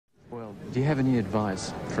Well, do you have any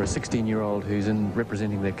advice for a 16-year-old who's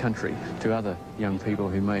representing their country to other young people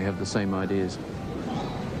who may have the same ideas?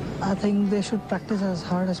 I think they should practice as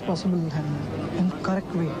hard as possible and in correct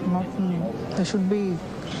way. They should be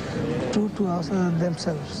true to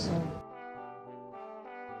themselves.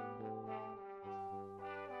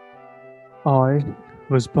 I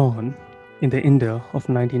was born in the India of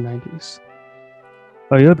 1990s.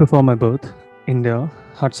 A year before my birth, India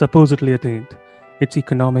had supposedly attained its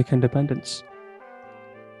economic independence.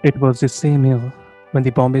 It was the same year when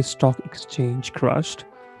the Bombay Stock Exchange crashed.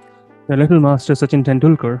 The little master Sachin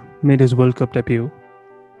Tendulkar made his World Cup debut.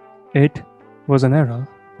 It was an era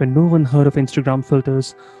when no one heard of Instagram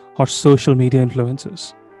filters or social media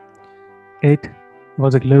influencers. It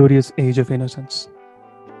was a glorious age of innocence.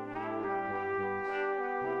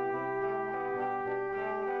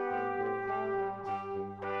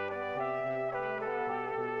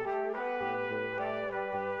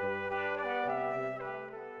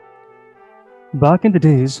 Back in the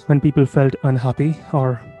days when people felt unhappy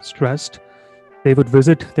or stressed, they would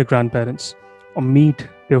visit their grandparents or meet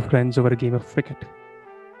their friends over a game of cricket.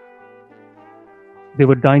 They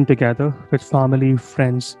would dine together with family,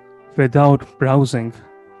 friends, without browsing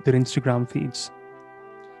their Instagram feeds.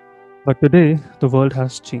 But today, the world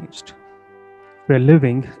has changed. We're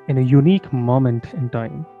living in a unique moment in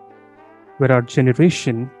time where our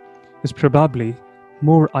generation is probably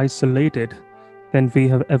more isolated than we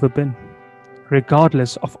have ever been.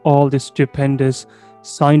 Regardless of all the stupendous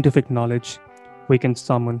scientific knowledge we can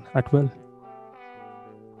summon at will.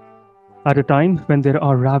 At a time when there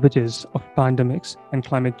are ravages of pandemics and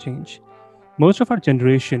climate change, most of our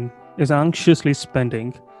generation is anxiously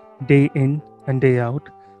spending day in and day out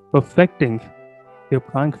perfecting their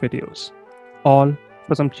prank videos, all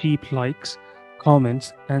for some cheap likes,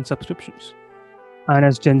 comments, and subscriptions. And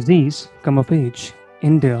as Gen Zs come of age,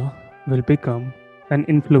 India will become an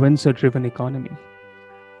influencer-driven economy.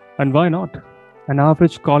 And why not? An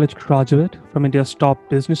average college graduate from India's top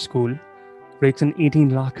business school rakes in 18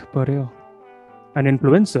 lakh per year. An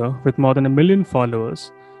influencer with more than 1 million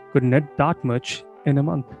followers could net that much in a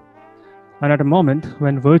month. And at a moment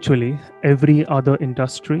when virtually every other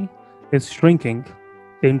industry is shrinking,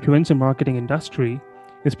 the influencer marketing industry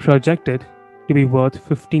is projected to be worth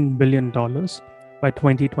 $15 billion by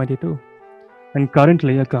 2022. And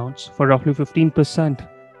currently accounts for roughly 15%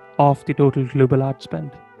 of the total global ad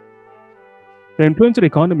spend. The influencer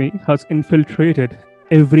economy has infiltrated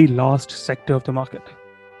every last sector of the market.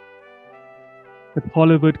 With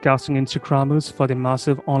Hollywood casting Instagrammers for their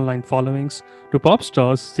massive online followings to pop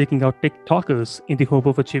stars seeking out TikTokers in the hope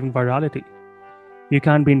of achieving virality. You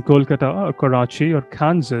can be in Kolkata or Karachi or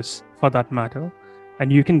Kansas for that matter,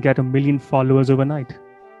 and you can get 1 million followers overnight.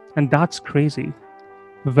 And that's crazy.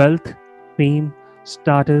 Wealth, fame,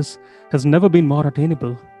 status has never been more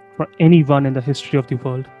attainable for anyone in the history of the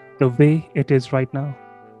world the way it is right now.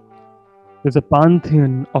 There's a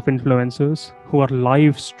pantheon of influencers who are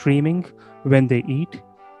live streaming when they eat,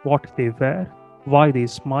 what they wear, why they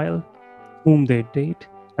smile, whom they date,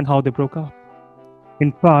 and how they broke up.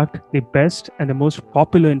 In fact, the best and the most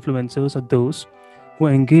popular influencers are those who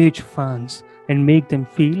engage fans and make them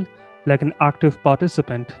feel like an active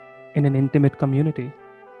participant in an intimate community.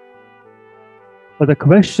 But the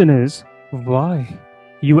question is, why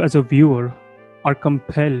you as a viewer are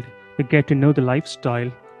compelled to get to know the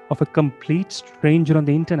lifestyle of a complete stranger on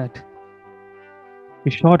the internet?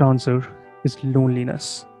 The short answer is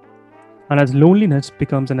loneliness. And as loneliness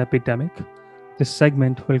becomes an epidemic, this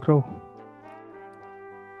segment will grow.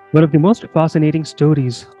 One of the most fascinating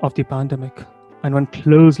stories of the pandemic, and one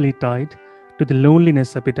closely tied to the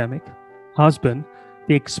loneliness epidemic, has been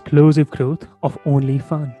the explosive growth of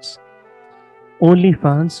OnlyFans.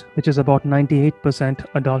 OnlyFans, which is about 98%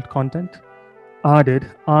 adult content, added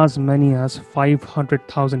as many as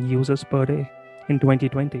 500,000 users per day in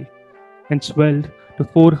 2020 and swelled to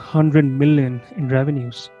 400 million in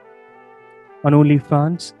revenues. On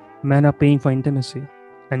OnlyFans, men are paying for intimacy,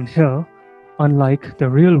 and here, unlike the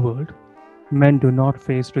real world, men do not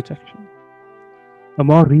face rejection. A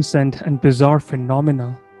more recent and bizarre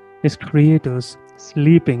phenomena is creators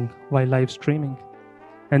sleeping while live streaming.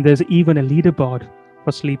 And there's even a leaderboard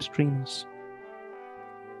for sleep streamers.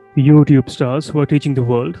 The YouTube stars who are teaching the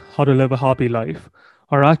world how to live a happy life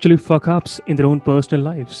are actually fuck-ups in their own personal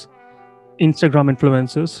lives. Instagram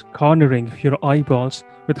influencers cornering your eyeballs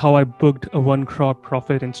with how I booked a 1 crore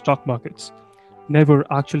profit in stock markets, never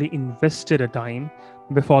actually invested a dime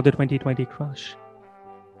before the 2020 crash.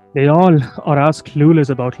 They all are as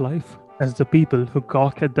clueless about life as the people who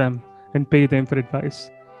gawk at them and pay them for advice.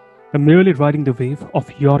 I'm merely riding the wave of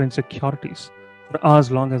your insecurities for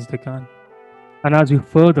as long as they can. And as you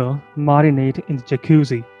further marinate in the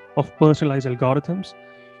jacuzzi of personalized algorithms,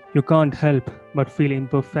 you can't help but feel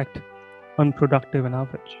imperfect, unproductive, and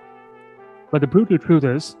average. But the brutal truth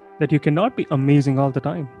is that you cannot be amazing all the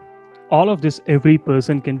time. All of this, every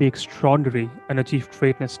person can be extraordinary and achieve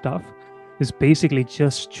greatness stuff, is basically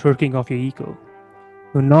just jerking off your ego.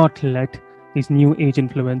 Do not let these new age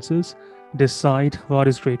influencers decide what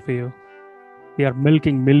is great for you. They are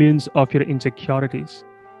milking millions of your insecurities.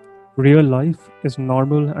 Real life is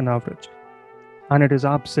normal and average, and it is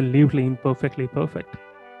absolutely imperfectly perfect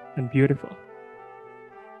and beautiful.